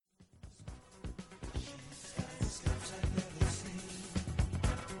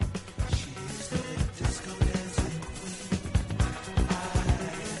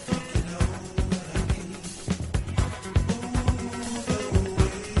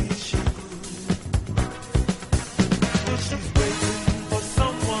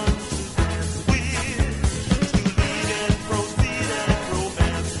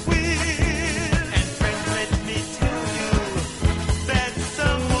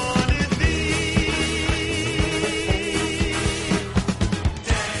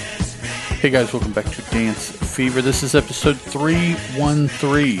Hey guys, welcome back to Dance Fever. This is episode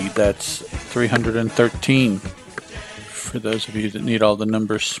 313. That's 313. For those of you that need all the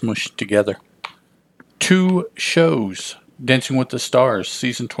numbers smushed together. 2 shows. Dancing with the Stars,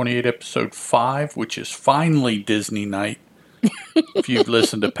 season 28, episode 5, which is finally Disney night. If you've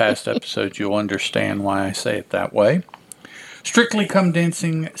listened to past episodes, you'll understand why I say it that way. Strictly Come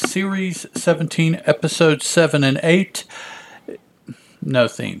Dancing, series 17, episodes 7 and 8. No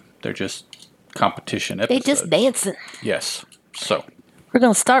theme. They're just competition episodes. They just dancing. Yes. So. We're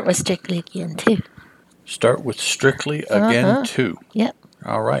going to start with Strictly again, too. Start with Strictly again, too. Yep.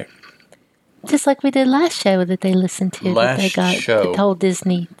 All right. Just like we did last show that they listened to. Last that they got show. The whole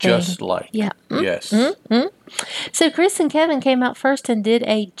Disney thing. Just like. Yeah. Yes. Mm-hmm. So Chris and Kevin came out first and did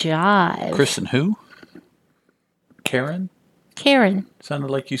a jive. Chris and who? Karen? Karen. Sounded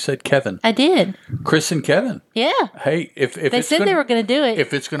like you said Kevin. I did. Chris and Kevin. Yeah. Hey, if they said they were going to do it.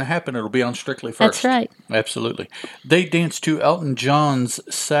 If it's going to happen, it'll be on Strictly first. That's right. Absolutely. They danced to Elton John's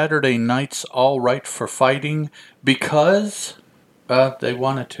Saturday Night's All Right for Fighting because they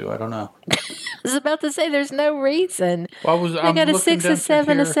wanted to. I don't know. I was about to say there's no reason. Well, they got a 6, a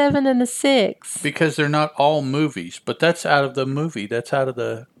 7, a 7, and a 6. Because they're not all movies, but that's out of the movie. That's out of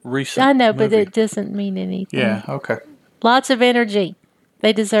the recent I know, movie. but it doesn't mean anything. Yeah, okay. Lots of energy.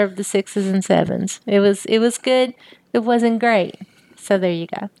 They deserved the 6s and 7s. It was good. It wasn't great. So there you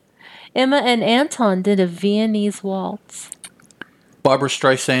go. Emma and Anton did a Viennese waltz. Barbra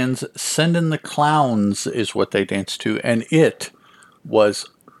Streisand's Sendin' the Clowns is what they danced to, and it was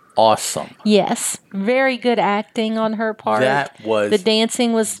awesome. Yes. Very good acting on her part. That was... The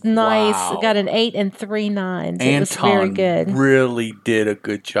dancing was nice. Wow. Got an 8 and 3 9s. Anton it was very good. Really did a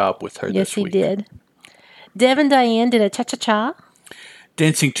good job with her this week. Yes, he did. Dev and Diane did a cha-cha-cha.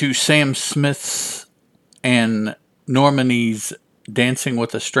 Dancing to Sam Smith's and Normanie's Dancing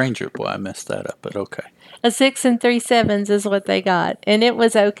with a Stranger. Boy, I messed that up, but okay. A 6 and 3 7s is what they got. And it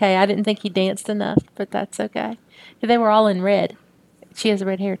was okay. I didn't think he danced enough, but that's okay. They were all in red. She has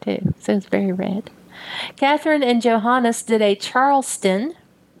red hair, too, so it's very red. Catherine and Johannes did a Charleston.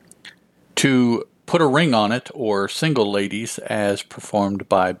 To Put a Ring on It, or Single Ladies, as performed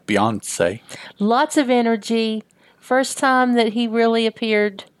by Beyonce. Lots of energy. First time that he really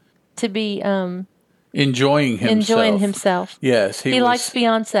appeared to be enjoying himself. Yes, he likes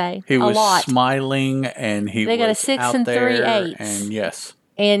Beyonce. He was a lot. smiling, and they got a 6 out and 3 there, 8s. and yes,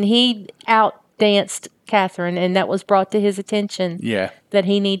 and he outdanced Catherine, and that was brought to his attention. Yeah, that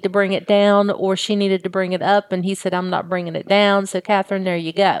he needed to bring it down, or she needed to bring it up, and he said, "I'm not bringing it down." So, Catherine, there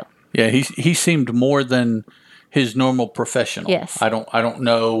you go. Yeah, he seemed more than his normal professional. Yes, I don't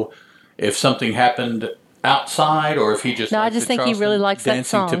know if something happened outside or if he just. No, I just think he really likes that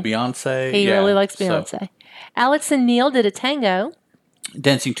song. Dancing to Beyonce. He really likes Beyonce. So. Alex and Neil did a tango.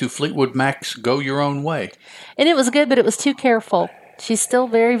 Dancing to Fleetwood Mac's "Go Your Own Way," and it was good, but it was too careful. She's still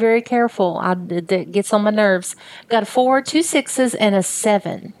very, very careful. It gets on my nerves. Got a 4, 2 6s, and a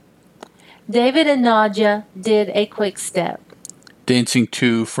 7. David and Nadia did a quick step. Dancing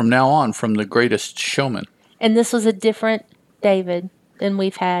to From Now On from The Greatest Showman. And this was a different David than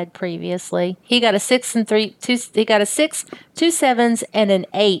we've had previously. He got a 6 and 3 2. He got a 6, 2 7s, and an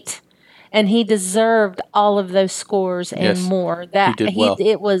 8, and he deserved all of those scores and more. He did well.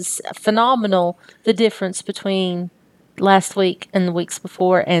 It was phenomenal, the difference between last week and the weeks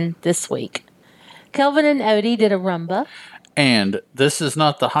before and this week. Kelvin and Odie did a rumba. And this is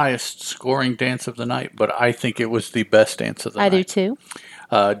not the highest scoring dance of the night, but I think it was the best dance of the night. I do too.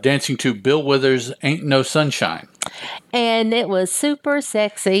 Dancing to Bill Withers' Ain't No Sunshine. And it was super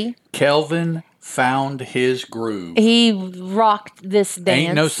sexy. Kelvin found his groove. He rocked this dance.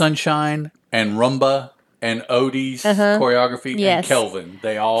 Ain't No Sunshine and rumba and Odie's choreography and Kelvin.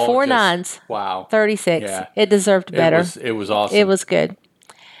 They all 4 9s. Wow. 36. Yeah. It deserved better. It was awesome. It was good.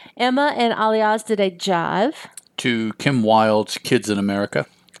 Emma and Aliaz did a jive. To Kim Wilde's Kids in America.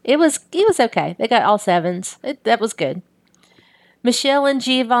 It was okay. They got all 7s. That was good. Michelle and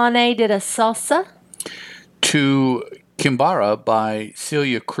Giovanni did a salsa. To Kimbara by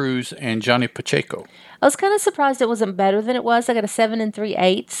Celia Cruz and Johnny Pacheco. I was kind of surprised it wasn't better than it was. I got a 7 and 3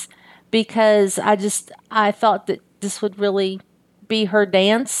 8s because I thought that this would really be her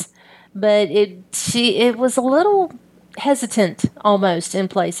dance, but it was a little hesitant almost in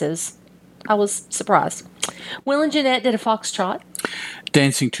places. I was surprised. Will and Jeanette did a foxtrot.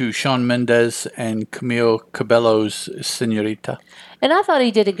 Dancing to Shawn Mendes and Camille Cabello's Senorita. And I thought he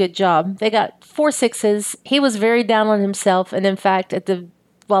did a good job. They got 4 6s. He was very down on himself. And in fact,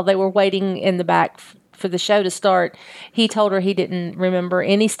 while they were waiting in the back for the show to start, he told her he didn't remember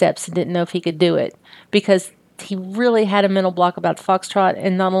any steps and didn't know if he could do it because he really had a mental block about the foxtrot,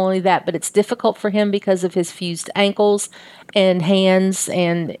 and not only that, but it's difficult for him because of his fused ankles and hands,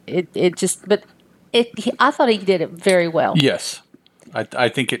 and I thought he did it very well. Yes. I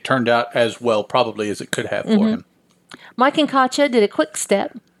think it turned out as well probably as it could have for him. Mike and Katja did a quick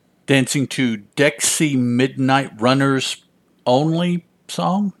step. Dancing to Dexy Midnight Runners Only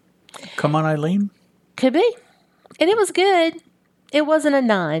song. Come on, Eileen. Could be. And it was good. It wasn't a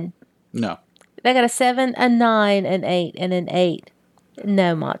 9. No. They got a 7, a 9, an 8, and an 8.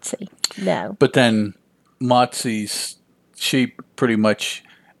 No, Motzi. No. But then she pretty much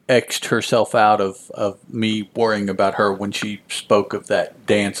X'd herself out of me worrying about her when she spoke of that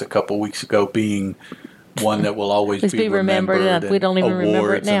dance a couple weeks ago being one that will always be remembered. And we don't even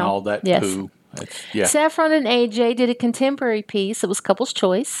remember it now. And all that poo. Yeah. Saffron and AJ did a contemporary piece. It was couple's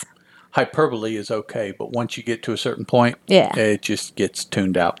choice. Hyperbole is okay, but once you get to a certain point, it just gets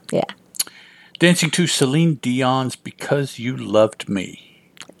tuned out. Yeah. Dancing to Celine Dion's Because You Loved Me.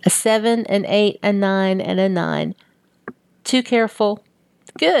 A 7, an 8, a 9, and a 9. Too careful.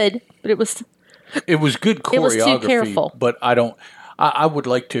 Good, but it was good choreography. It was too careful. But I would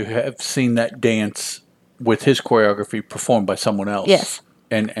like to have seen that dance with his choreography performed by someone else. Yes.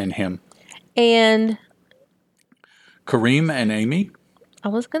 And him. And Kareem and Amy. I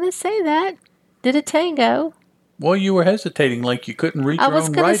was going to say that. Did a tango. Well, you were hesitating like you couldn't read your own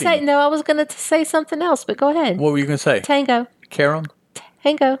writing. I was going to say something else, but go ahead. What were you going to say? Tango.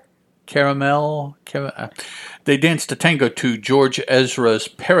 Tango. Caramel. They danced a tango to George Ezra's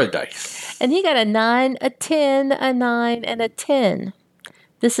Paradise. And he got a 9, a 10, a 9, and a 10.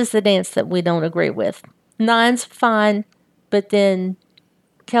 This is the dance that we don't agree with. 9's fine, but then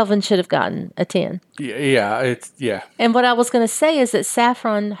Kelvin should have gotten a 10. Yeah. And what I was going to say is that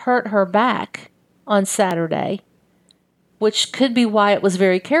Saffron hurt her back on Saturday, which could be why it was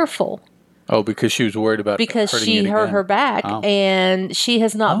very careful. Oh, because she was worried about because she hurt her back, and she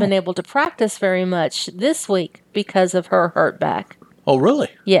has not been able to practice very much this week because of her hurt back. Oh, really?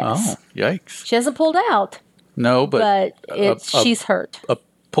 Yes. Oh, yikes. She hasn't pulled out. No, but she's hurt. A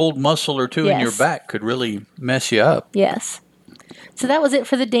pulled muscle or two in your back could really mess you up. Yes. So that was it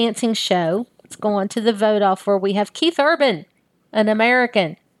for the dancing show. Let's go on to the vote off where we have Keith Urban, an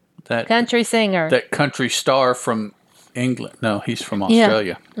American country singer. That country star from England. No, he's from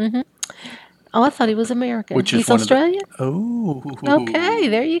Australia. Yeah. Mm-hmm. Oh, I thought he was American. Which is He's Australian? Okay,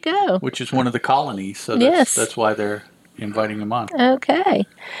 there you go. Which is one of the colonies, so that's why they're inviting him on. Okay.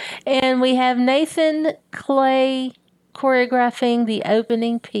 And we have Nathan Clay choreographing the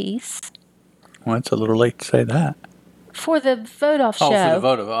opening piece. Well, it's a little late to say that. For the vote-off show. Oh, for the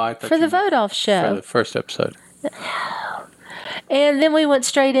vote-off. Oh, I thought for the vote-off show. For the first episode. And then we went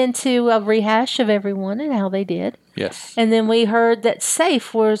straight into a rehash of everyone and how they did. Yes. And then we heard that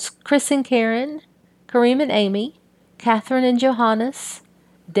safe was Chris and Karen, Kareem and Amy, Catherine and Johannes,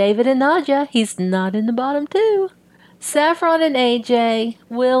 David and Nadja. He's not in the bottom two. Saffron and AJ,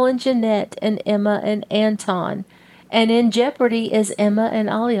 Will and Jeanette, and Emma and Anton. And in Jeopardy is Emma and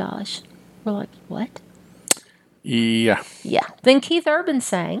Aliage. We're like, what? Yeah. Yeah. Then Keith Urban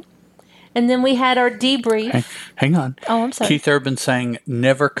sang. And then we had our debrief. Hang on. Oh, I'm sorry. Keith Urban sang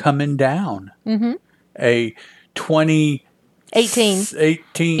Never Coming Down. Mm-hmm. A 2018.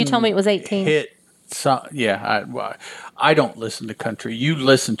 18. You told me it was 18. Hit song. Yeah. I don't listen to country. You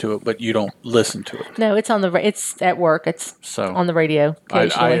listen to it, but you don't listen to it. No, it's it's at work. It's on the radio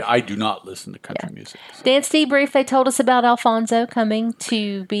occasionally. I do not listen to country music. So. Dance debrief, they told us about Alfonso coming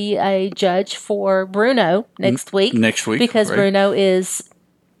to be a judge for Bruno next week. Because Bruno is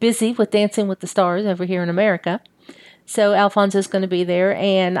busy with Dancing with the Stars over here in America. So Alfonso's going to be there,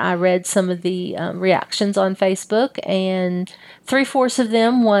 and I read some of the reactions on Facebook, and 3/4 of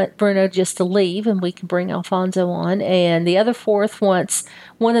them want Bruno just to leave, and we can bring Alfonso on, and the other 1/4 wants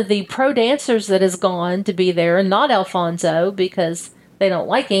one of the pro dancers that has gone to be there, and not Alfonso, because they don't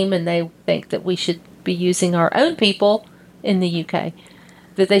like him, and they think that we should be using our own people in the UK,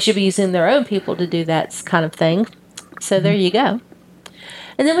 that they should be using their own people to do that kind of thing. So there you go.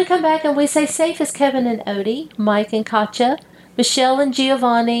 And then we come back and we say safe is Kevin and Odie, Mike and Katja, Michelle and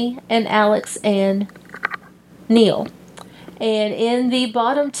Giovanni, and Alex and Neil. And in the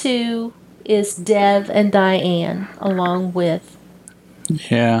bottom two is Dev and Diane, along with...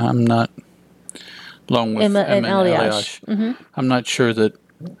 Yeah, I'm not... Along with Emma and Aliage. Mm-hmm. I'm not sure that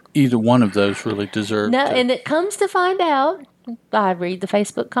either one of those really deserve and it comes to find out, I read the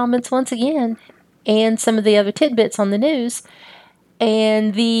Facebook comments once again, and some of the other tidbits on the news...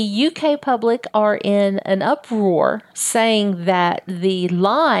 And the UK public are in an uproar saying that the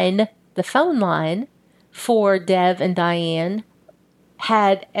phone line for Dev and Diane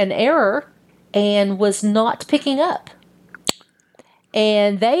had an error and was not picking up.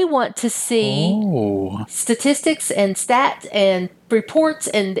 And they want to see statistics and stats and reports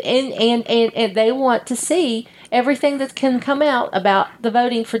and they want to see everything that can come out about the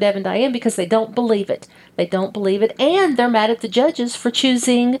voting for Dev and Diane because they don't believe it. They don't believe it. And they're mad at the judges for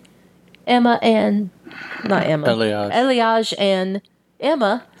choosing Eliage and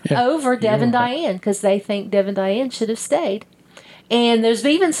Emma over Dev and Diane because they think Dev and Diane should have stayed. And there's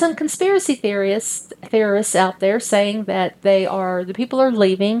even some conspiracy theorists out there saying that the people are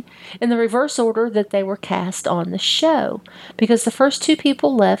leaving in the reverse order that they were cast on the show. Because the first two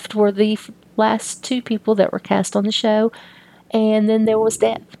people left were the last two people that were cast on the show. And then there was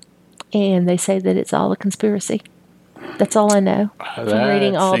Dev. And they say that it's all a conspiracy. That's all I know from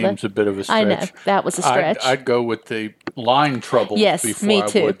reading all that seems a bit of a stretch. I know, that was a stretch. I'd go with the line troubles before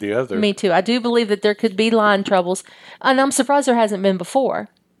I would the other. Me too. I do believe that there could be line troubles. And I'm surprised there hasn't been before.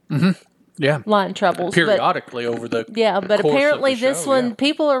 Mm-hmm. Yeah. Line troubles. Periodically over the but apparently this one,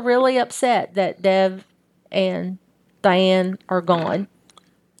 people are really upset that Dev and Diane are gone.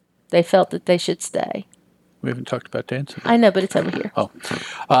 They felt that they should stay. We haven't talked about dancing. I know, but it's over here.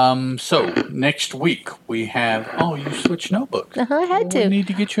 So next week we have. Oh, you switched notebooks. I had to. We need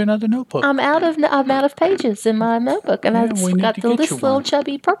to get you another notebook. I'm out of pages in my notebook, and I've got this little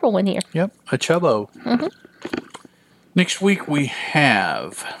chubby purple one here. Yep, a chubbo. Mm-hmm. Next week we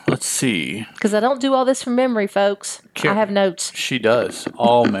have. Let's see. Because I don't do all this from memory, folks. I have notes. She does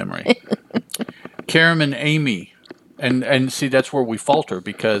all memory. Karen and Amy, and see that's where we falter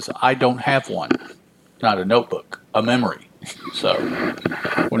because I don't have one. Not a notebook, a memory. So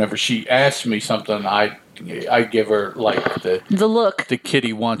whenever she asks me something, I give her like the look, the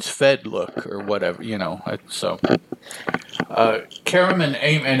kitty wants fed look or whatever, So Karen and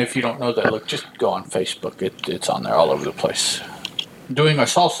Amy, and if you don't know that look, just go on Facebook. It's on there all over the place. Doing a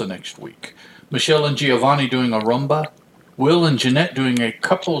salsa next week. Michelle and Giovanni doing a rumba. Will and Jeanette doing a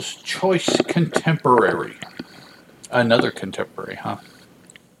couple's choice contemporary. Another contemporary, huh?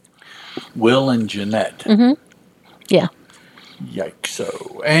 Will and Jeanette. Mm-hmm. Yeah. Yikes.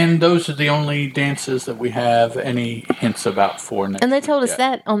 So, and those are the only dances that we have any hints about for next And they told week us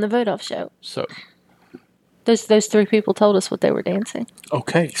that on the Vote Off show. So, those three people told us what they were dancing.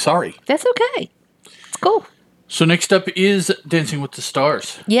 Okay, sorry. That's okay. It's cool. So next up is Dancing with the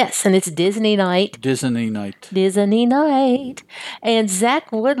Stars. Yes, and it's Disney night. Disney night. And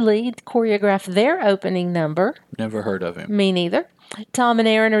Zach Woodley choreographed their opening number. Never heard of him. Me neither. Tom and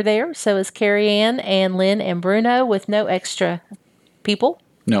Aaron are there. So is Carrie Ann and Lynn and Bruno with no extra people.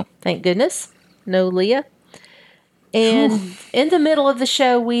 No. Thank goodness. No Leah. And in the middle of the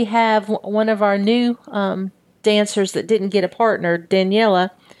show, we have one of our new dancers that didn't get a partner, Daniela,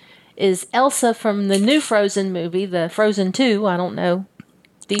 is Elsa from the new Frozen movie, the Frozen 2. I don't know.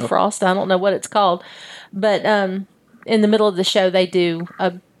 Defrost. I don't know what it's called. But in the middle of the show, they do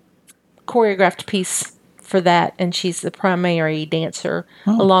a choreographed piece for that, and she's the primary dancer,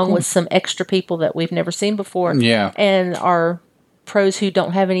 along with some extra people that we've never seen before. Yeah. And our pros who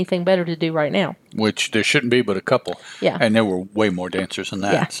don't have anything better to do right now. Which there shouldn't be but a couple. Yeah. And there were way more dancers than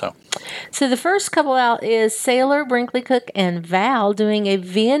that. Yeah. So the first couple out is Sailor, Brinkley Cook, and Val doing a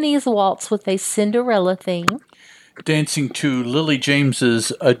Viennese waltz with a Cinderella theme. Dancing to Lily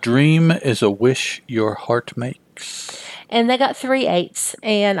James's A Dream is a Wish Your Heart Makes. And they got 3 8s,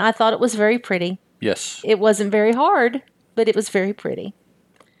 and I thought it was very pretty. Yes. It wasn't very hard, but it was very pretty.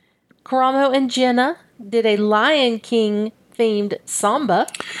 Karamo and Jenna did a Lion King themed samba.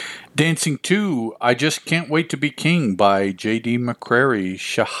 Dancing to I Just Can't Wait to Be King by J.D. McCrary,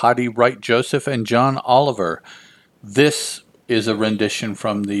 Shahadi Wright Joseph, and John Oliver. This is a rendition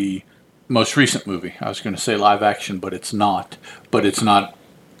from the most recent movie. I was going to say live action, but it's not. I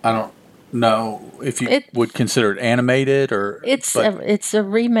don't know if you would consider it animated or... It's a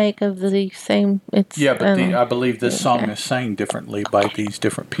remake of the same... I believe this song is sang differently by these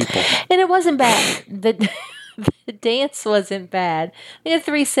different people. And it wasn't bad. The dance wasn't bad. They had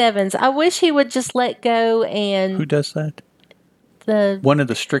 3 7s. I wish he would just let go and... Who does that? One of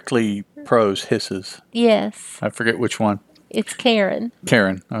the Strictly pros hisses. Yes. I forget which one. It's Karen.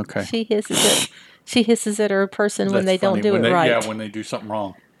 Karen, okay. She hisses it. She hisses at her person when they don't do it right. Yeah, when they do something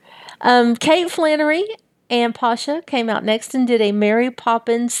wrong. Kate Flannery and Pasha came out next and did a Mary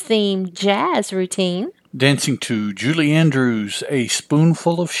Poppins themed jazz routine. Dancing to Julie Andrews, A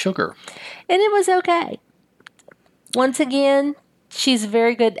Spoonful of Sugar. And it was okay. Once again, she's a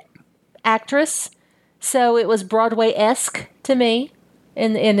very good actress, so it was Broadway-esque to me,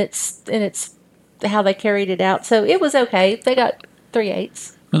 in its how they carried it out. So it was okay. They got 3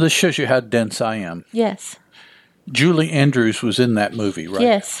 8s. Well, this shows you how dense I am. Yes. Julie Andrews was in that movie, right?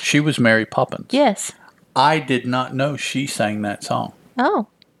 Yes. She was Mary Poppins. Yes. I did not know she sang that song. Oh,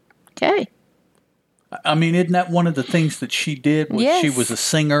 okay. I mean, isn't that one of the things that she did? Was Yes. She was a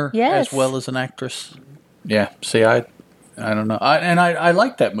singer Yes. as well as an actress. Yeah. See, I don't know. I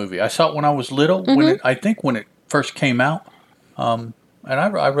liked that movie. I saw it when I was little. I think when it first came out. And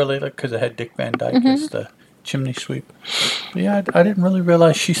I really liked because it had Dick Van Dyke as the chimney sweep. But yeah, I didn't really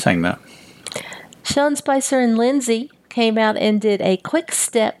realize she sang that. Sean Spicer and Lindsay came out and did a quick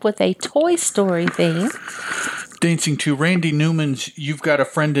step with a Toy Story theme. Dancing to Randy Newman's You've Got a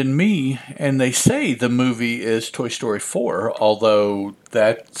Friend in Me, and they say the movie is Toy Story 4, although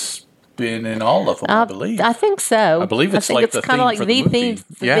that's been in all of them, I believe. I think so. I believe it's like the kind of theme like for the the theme,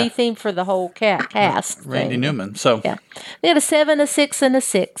 movie. Yeah. the theme for the whole cast. Randy thing. Newman. So Yeah. They had a 7, a 6, and a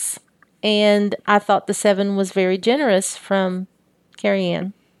 6. And I thought the 7 was very generous from Carrie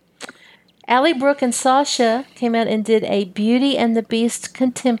Ann. Allie Brooke and Sasha came out and did a Beauty and the Beast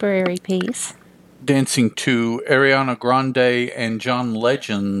contemporary piece. dancing to Ariana Grande and John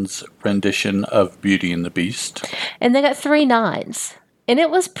Legend's rendition of Beauty and the Beast. And they got 3 9s. And it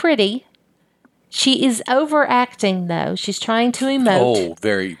was pretty. She is overacting, though. She's trying to emote. Oh,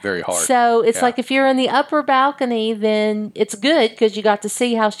 very, very hard. So it's Yeah. like if you're in the upper balcony, then it's good because you got to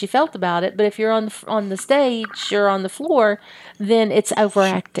see how she felt about it. But if you're on the stage or on the floor, then it's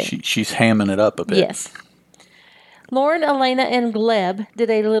overacting. She's hamming it up a bit. Yes. Lauren, Elena, and Gleb did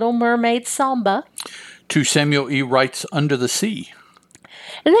a Little Mermaid samba. To Samuel E. Wright's Under the Sea.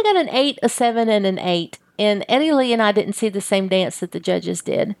 And they got an 8, a 7, and an 8. And Eddie Lee and I didn't see the same dance that the judges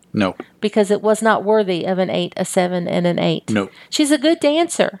did No. because it was not worthy of an 8, a 7, and an 8. No. She's a good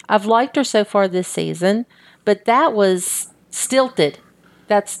dancer. I've liked her so far this season, but that was stilted.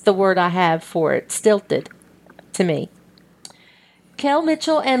 That's the word I have for it, stilted to me. Kel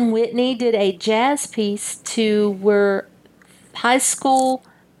Mitchell and Whitney did a jazz piece to We're High School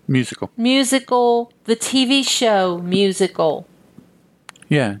Musical, the TV show musical.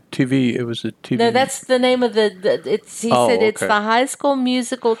 Yeah, TV. It was a TV. No, that's the name of the it's. He said it's okay. the High School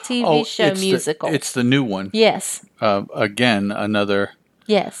Musical TV show it's musical. It's the new one. Yes. Again, another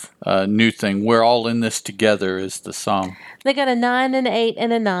Yes. new thing. We're all in this together is the song. They got a 9, an 8,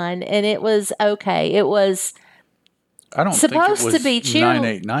 and a 9, and it was okay. It was I don't supposed think it was to be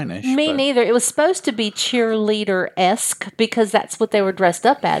 989-ish. Me but neither. It was supposed to be cheerleader-esque because that's what they were dressed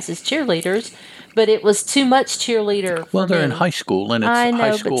up as cheerleaders, but it was too much cheerleader. Well, they're in me. high school, and it's I know, high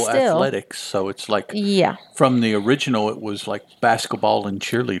but school still. athletics, so it's like Yeah. from the original, it was like basketball and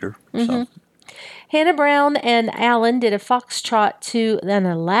cheerleader. So Hannah Brown and Alan did a foxtrot to an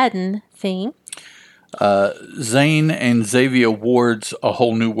Aladdin theme. Zane and Xavier Ward's A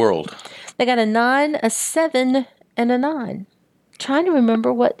Whole New World. They got a 9, a 7, and a 9. Trying to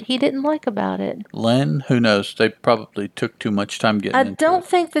remember what he didn't like about it. Len, who knows? They probably took too much time getting I into don't it.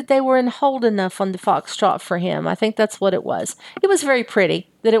 think that they were in hold enough on the foxtrot for him. I think that's what it was. It was very pretty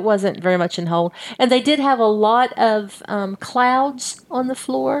that it wasn't very much in hold. And they did have a lot of clouds on the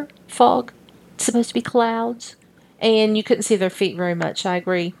floor, fog. It's supposed to be clouds. And you couldn't see their feet very much. I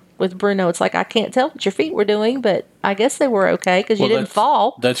agree with Bruno. It's like, I can't tell what your feet were doing, but I guess they were okay because you didn't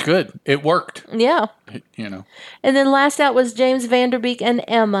fall. That's good. It worked. Yeah. You know. And then last out was James Vanderbeek and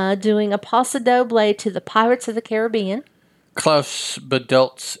Emma doing a Paso Doble to the Pirates of the Caribbean. Klaus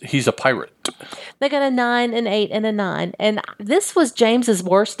Badelt's He's a Pirate. They got a 9, an 8, and a 9. And this was James's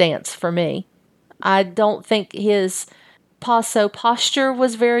worst dance for me. I don't think his paso posture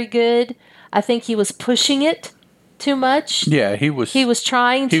was very good. I think he was pushing it too much. Yeah, he was. He was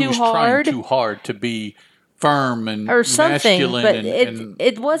trying too hard. Trying too hard to be firm and or something, masculine but and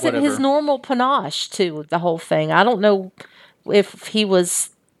it wasn't his whatever. normal panache to the whole thing. I don't know if he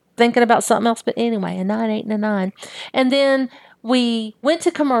was thinking about something else, but anyway, a 9, 8, and a 9. And then we went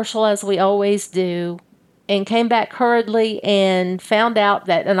to commercial as we always do and came back hurriedly and found out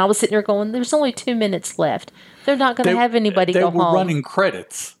that, and I was sitting there going, there's only 2 minutes left. They're not going to have anybody go home. They were running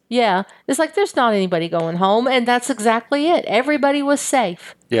credits. Yeah. It's like there's not anybody going home, and that's exactly it. Everybody was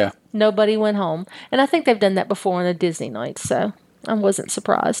safe. Yeah. Nobody went home. And I think they've done that before on a Disney night, so I wasn't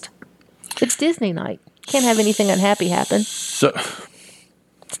surprised. It's Disney night. Can't have anything unhappy happen. So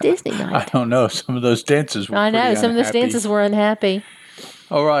It's Disney I night. don't know. Some of those dances were I know. pretty Some of those unhappy. dances were unhappy.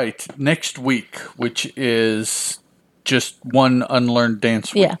 All right. Next week, which is just one unlearned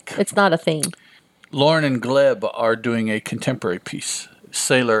dance week. Yeah. It's not a theme. Lauren and Gleb are doing a contemporary piece.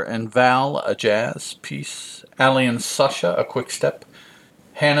 Sailor and Val, a jazz piece. Allie and Sasha, a quick step.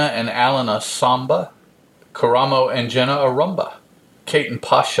 Hannah and Alan, a samba. Karamo and Jenna, a rumba. Kate and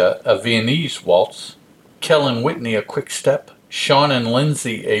Pasha, a Viennese waltz. Kel and Whitney, a quick step. Sean and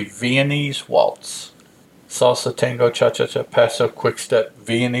Lindsay, a Viennese waltz. Salsa, tango, cha-cha-cha, paso, quick step,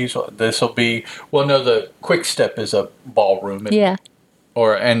 Viennese. This will be, well, no, the quick step is a ballroom. Yeah.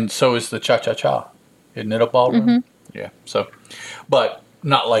 And so is the cha-cha-cha. Isn't it a ballroom? Mm-hmm. Yeah. So, but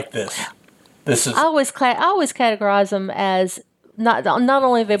not like this. This is. I always categorize them as not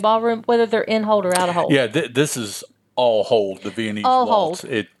only the ballroom, whether they're in hold or out of hold. Yeah, this is all hold, the Viennese all waltz.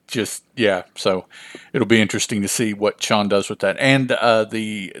 hold. It just, yeah. So it'll be interesting to see what Sean does with that. And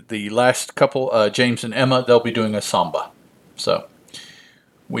the last couple, James and Emma, they'll be doing a samba. So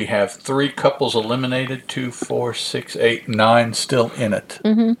we have 3 couples eliminated, 2, 4, 6, 8, 9 still in it.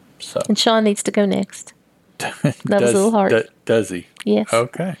 Mm-hmm. So and Sean needs to go next. That was a little hard. Does he? Yes.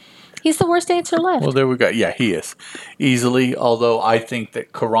 Okay. He's the worst dancer left. Well, there we go. Yeah, he is. Easily, although I think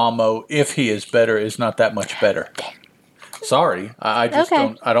that Karamo, if he is better, is not that much better. Sorry. I just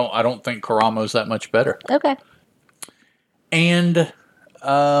Okay. don't think Karamo's that much better. Okay. And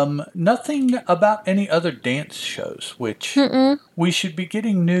nothing about any other dance shows, which we should be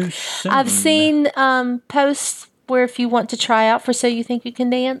getting news soon. I've seen posts where if you want to try out for So You Think You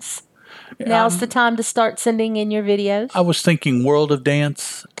Can Dance, now's the time to start sending in your videos. I was thinking World of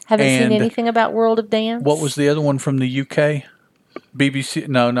Dance. Haven't seen and anything about World of Dance. What was the other one from the UK? BBC?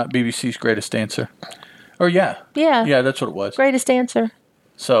 No, not BBC's Greatest Dancer. Or yeah. Yeah. Yeah, that's what it was. Greatest Dancer.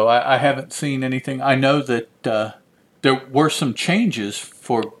 So I haven't seen anything. I know that there were some changes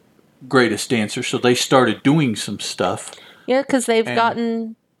for Greatest Dancer, so they started doing some stuff. Yeah, because they've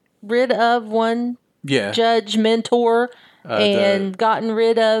gotten rid of one judge mentor and gotten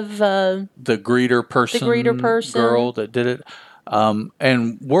rid of the greeter person, girl that did it.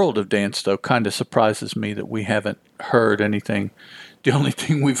 And World of Dance, though, kind of surprises me that we haven't heard anything. The only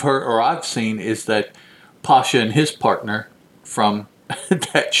thing we've heard or I've seen is that Pasha and his partner from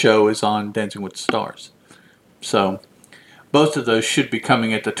that show is on Dancing with the Stars. So both of those should be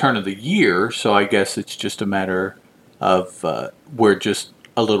coming at the turn of the year, so I guess it's just a matter of we're just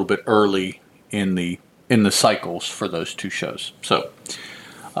a little bit early in the cycles for those 2 shows. So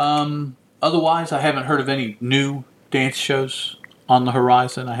otherwise, I haven't heard of any new dance shows on the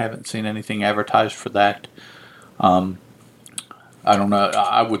horizon. I haven't seen anything advertised for that. I don't know.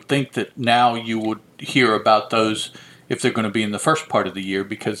 I would think that now you would hear about those if they're going to be in the first part of the year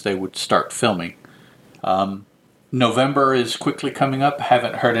because they would start filming. November is quickly coming up. I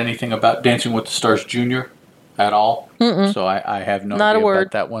haven't heard anything about Dancing with the Stars Junior at all. So I have no idea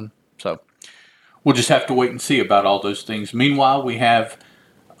about that one. So we'll just have to wait and see about all those things. Meanwhile, we have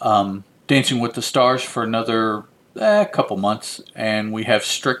Dancing with the Stars for another couple months, and we have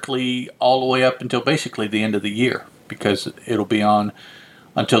Strictly all the way up until basically the end of the year because it'll be on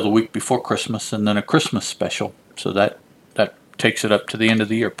until the week before Christmas and then a Christmas special. So that takes it up to the end of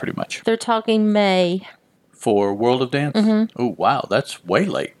the year pretty much. They're talking May. For World of Dance? Oh, wow, that's way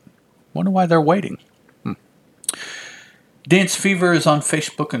late. Wonder why they're waiting. Dance Fever is on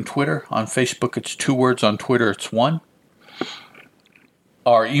Facebook and Twitter. On Facebook, it's 2 words. On Twitter, it's 1.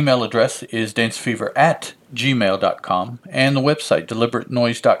 Our email address is dancefever@gmail.com, and the website,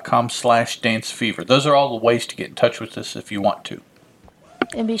 deliberatenoise.com/dancefever. Those are all the ways to get in touch with us if you want to.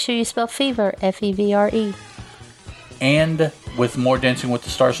 And be sure you spell fever, F-E-V-R-E. And with more Dancing with the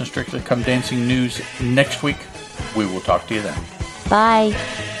Stars and Strictly Come Dancing news next week, we will talk to you then. Bye.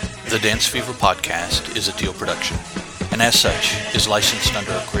 The Dance Fever podcast is a Teal production, and as such is licensed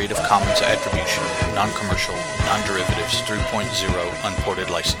under a Creative Commons Attribution, Non-Commercial, Non-Derivatives 3.0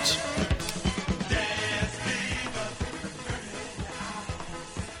 Unported license.